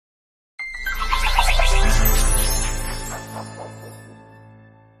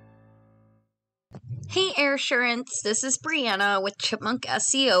Hey Airsurance, this is Brianna with Chipmunk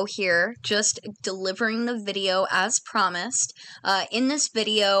SEO here, just delivering the video as promised. In this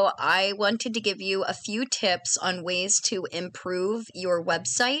video, I wanted to give you a few tips on ways to improve your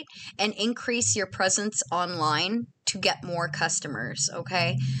website and increase your presence online to get more customers,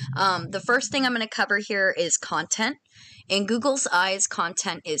 okay? The first thing I'm going to cover here is content. In Google's eyes,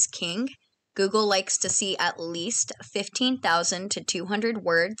 content is king. Google likes to see at least 15,000 to 200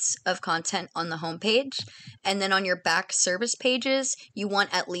 words of content on the homepage. And then on your back service pages, you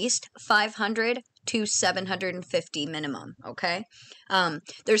want at least 500 to 750 minimum, okay?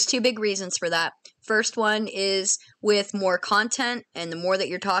 There's two big reasons for that. First one is with more content and the more that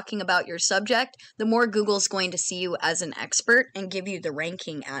you're talking about your subject, the more Google's going to see you as an expert and give you the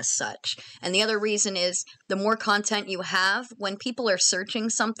ranking as such. And the other reason is the more content you have, when people are searching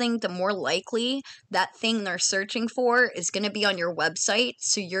something, the more likely that thing they're searching for is going to be on your website,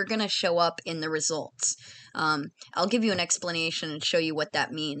 so you're going to show up in the results. I'll give you an explanation and show you what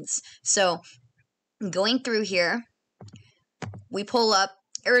that means. So going through here, we pull up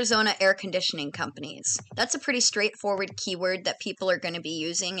Arizona air conditioning companies. That's a pretty straightforward keyword that people are going to be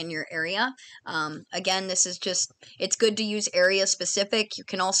using in your area. Again, this is just, it's good to use area specific. You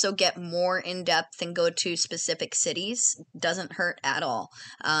can also get more in depth and go to specific cities. Doesn't hurt at all.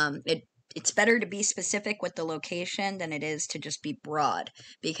 It's better to be specific with the location than it is to just be broad,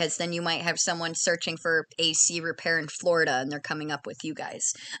 because then you might have someone searching for AC repair in Florida and they're coming up with you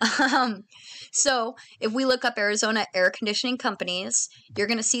guys. So if we look up Arizona air conditioning companies, you're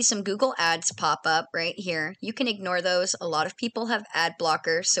going to see some Google ads pop up right here. You can ignore those. A lot of people have ad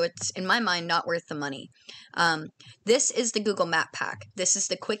blockers, so it's, in my mind, not worth the money. This is the Google Map Pack. This is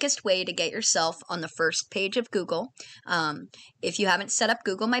the quickest way to get yourself on the first page of Google. If you haven't set up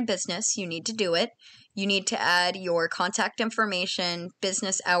Google My Business, you need to do it. You need to add your contact information,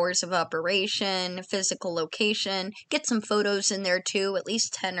 business hours of operation, physical location, get some photos in there too, at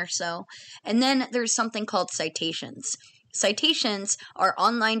least 10 or so. And then there's something called citations. Citations are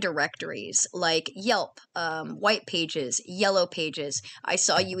online directories like Yelp, White Pages, Yellow Pages. I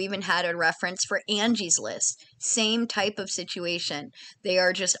saw you even had a reference for Angie's List. Same type of situation. They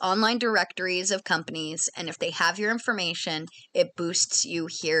are just online directories of companies, and if they have your information, it boosts you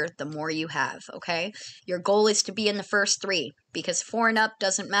here the more you have, okay? Your goal is to be in the first three, because 4 and up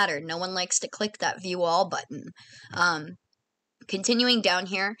doesn't matter. No one likes to click that view all button. Continuing down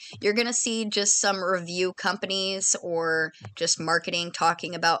here, you're going to see just some review companies or just marketing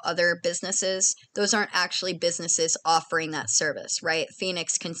talking about other businesses. Those aren't actually businesses offering that service, right?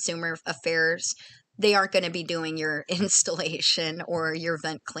 Phoenix Consumer Affairs, they aren't going to be doing your installation or your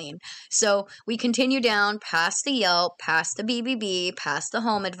vent clean. So we continue down past the Yelp, past the BBB, past the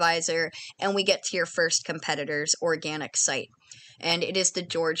Home Advisor, and we get to your first competitor's organic site. And it is the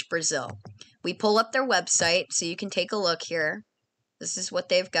George Brazil. We pull up their website so you can take a look here. This is what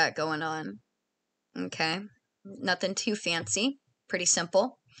they've got going on. Okay, nothing too fancy, pretty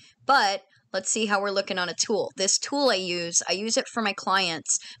simple. But let's see how we're looking on a tool. This tool I use it for my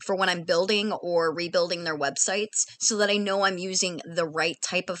clients for when I'm building or rebuilding their websites so that I know I'm using the right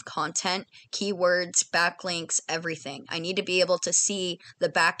type of content, keywords, backlinks, everything. I need to be able to see the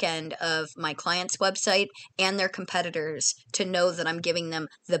back end of my client's website and their competitors to know that I'm giving them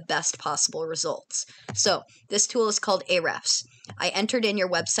the best possible results. So this tool is called Ahrefs. I entered in your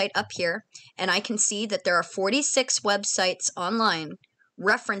website up here, and I can see that there are 46 websites online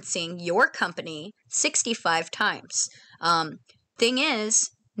referencing your company 65 times. Thing is,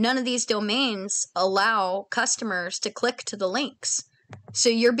 none of these domains allow customers to click to the links. So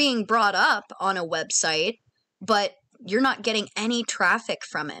you're being brought up on a website, but you're not getting any traffic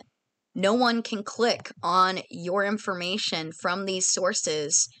from it. No one can click on your information from these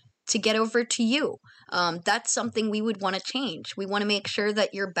sources to get over to you. That's something we would want to change. We want to make sure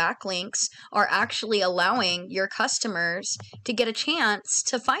that your backlinks are actually allowing your customers to get a chance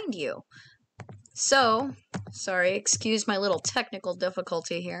to find you. So, sorry, excuse my little technical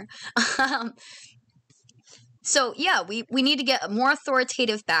difficulty here. So yeah, we need to get more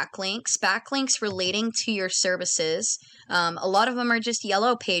authoritative backlinks relating to your services. A lot of them are just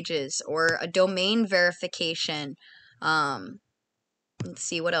yellow pages or a domain verification. Let's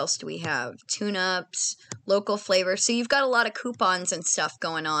see, what else do we have? Tune-ups, local flavor. So you've got a lot of coupons and stuff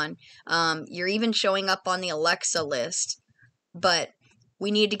going on. You're even showing up on the Alexa list. But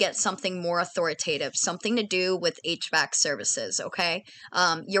we need to get something more authoritative, something to do with HVAC services, okay?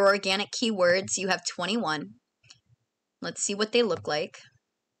 Your organic keywords, you have 21. Let's see what they look like.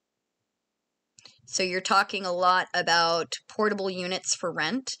 So you're talking a lot about portable units for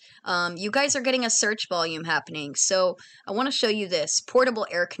rent. You guys are getting a search volume happening. So I want to show you this. Portable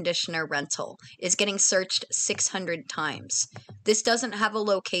air conditioner rental is getting searched 600 times. This doesn't have a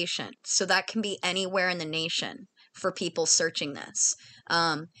location, so that can be anywhere in the nation for people searching this.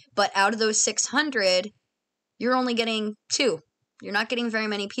 But out of those 600, you're only getting 2. You're not getting very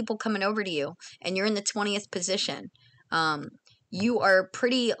many people coming over to you, and you're in the 20th position. You are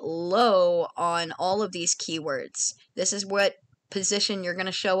pretty low on all of these keywords. This is what position you're going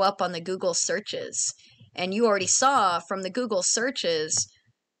to show up on the Google searches. And you already saw from the Google searches,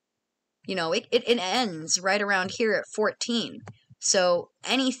 you know, it ends right around here at 14. So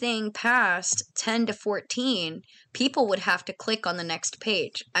anything past 10 to 14, people would have to click on the next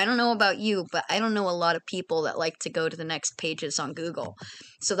page. I don't know about you, but I don't know a lot of people that like to go to the next pages on Google.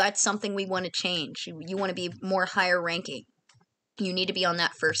 So that's something we want to change. You want to be more higher ranking. You need to be on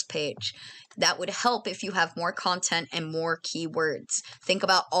that first page. That would help if you have more content and more keywords. Think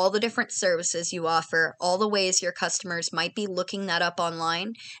about all the different services you offer, all the ways your customers might be looking that up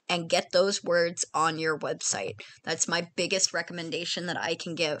online, and get those words on your website. That's my biggest recommendation that I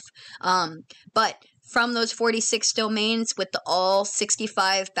can give. But from those 46 domains with the all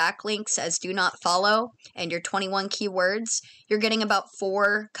 65 backlinks as do not follow and your 21 keywords, you're getting about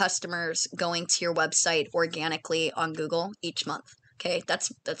 4 customers going to your website organically on Google each month. Okay,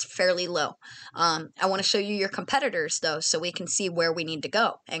 that's fairly low. I want to show you your competitors, though, so we can see where we need to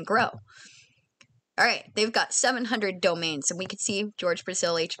go and grow. All right, they've got 700 domains, and we can see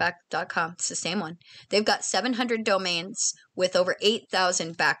GeorgeBrazilHVAC.com. It's the same one. They've got 700 domains with over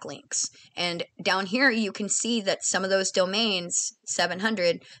 8,000 backlinks. And down here, you can see that some of those domains,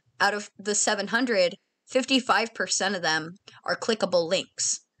 700, out of the 700, 55% of them are clickable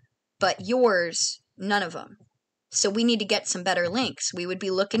links. But yours, none of them. So we need to get some better links. We would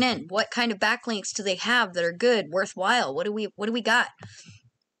be looking in. What kind of backlinks do they have that are good, worthwhile? What do we got?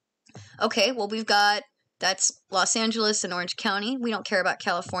 Okay, well, we've got, that's Los Angeles and Orange County. We don't care about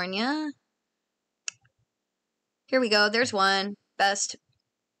California. Here we go. There's one. Best.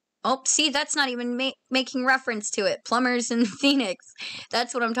 Oh, see, that's not even making reference to it. Plumbers in Phoenix.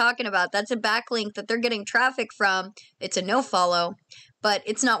 That's what I'm talking about. That's a backlink that they're getting traffic from. It's a no follow. But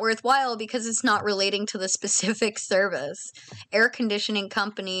it's not worthwhile because it's not relating to the specific service. Air conditioning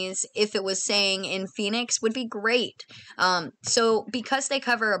companies, if it was saying in Phoenix, would be great. So because they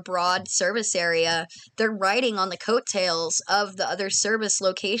cover a broad service area, they're riding on the coattails of the other service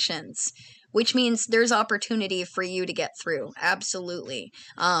locations, which means there's opportunity for you to get through. Absolutely.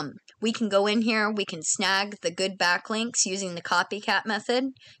 We can go in here, we can snag the good backlinks using the copycat method,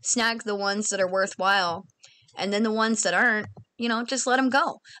 snag the ones that are worthwhile, and then the ones that aren't, you know, just let them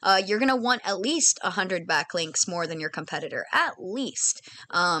go. You're going to want at least 100 backlinks more than your competitor, at least.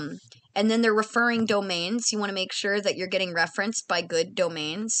 And then they're referring domains. You want to make sure that you're getting referenced by good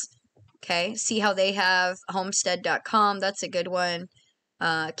domains. Okay, see how they have homestead.com. That's a good one.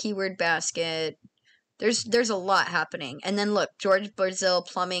 Keyword basket. There's a lot happening. And then look, George Brazil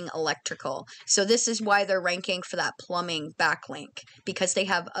Plumbing Electrical. So this is why they're ranking for that plumbing backlink, because they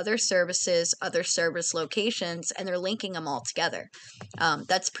have other services, other service locations, and they're linking them all together.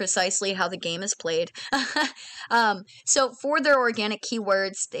 That's precisely how the game is played. So for their organic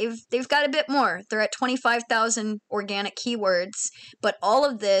keywords, they've got a bit more. They're at 25,000 organic keywords, but all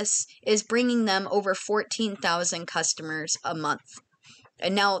of this is bringing them over 14,000 customers a month.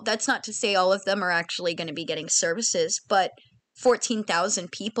 And now, that's not to say all of them are actually going to be getting services, but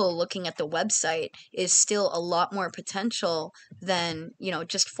 14,000 people looking at the website is still a lot more potential than, you know,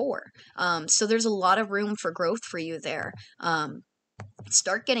 just 4. So there's a lot of room for growth for you there.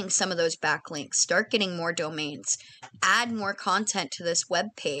 Start getting some of those backlinks. Start getting more domains. Add more content to this web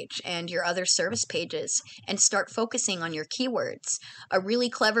page and your other service pages, and start focusing on your keywords. A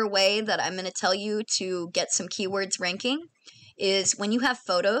really clever way that I'm going to tell you to get some keywords ranking is when you have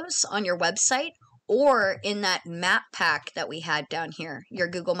photos on your website or in that map pack that we had down here, your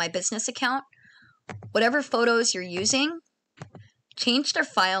Google My Business account, whatever photos you're using, change their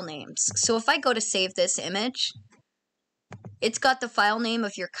file names. So if I go to save this image, it's got the file name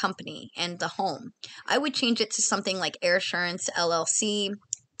of your company and the home. I would change it to something like Airsurance, LLC,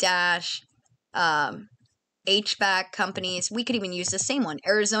 HVAC companies. We could even use the same one,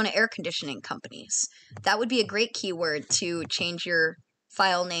 Arizona Air Conditioning Companies. That would be a great keyword to change your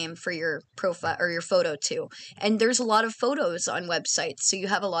file name for your profile or your photo to. And there's a lot of photos on websites, so you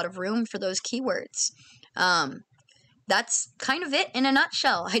have a lot of room for those keywords. that's kind of it in a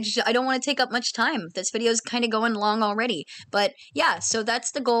nutshell. I don't want to take up much time. This video is kind of going long already. But yeah, so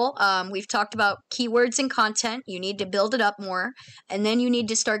that's the goal. We've talked about keywords and content. You need to build it up more. And then you need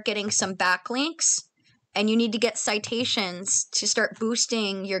to start getting some backlinks. And you need to get citations to start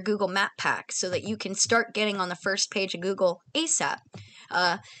boosting your Google Map Pack so that you can start getting on the first page of Google ASAP.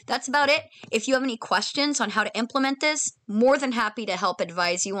 That's about it. If you have any questions on how to implement this, more than happy to help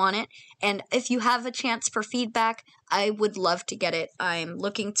advise you on it. And if you have a chance for feedback, I would love to get it. I'm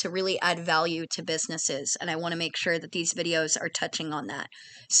looking to really add value to businesses, and I want to make sure that these videos are touching on that.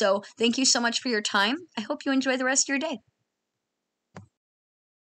 So thank you so much for your time. I hope you enjoy the rest of your day.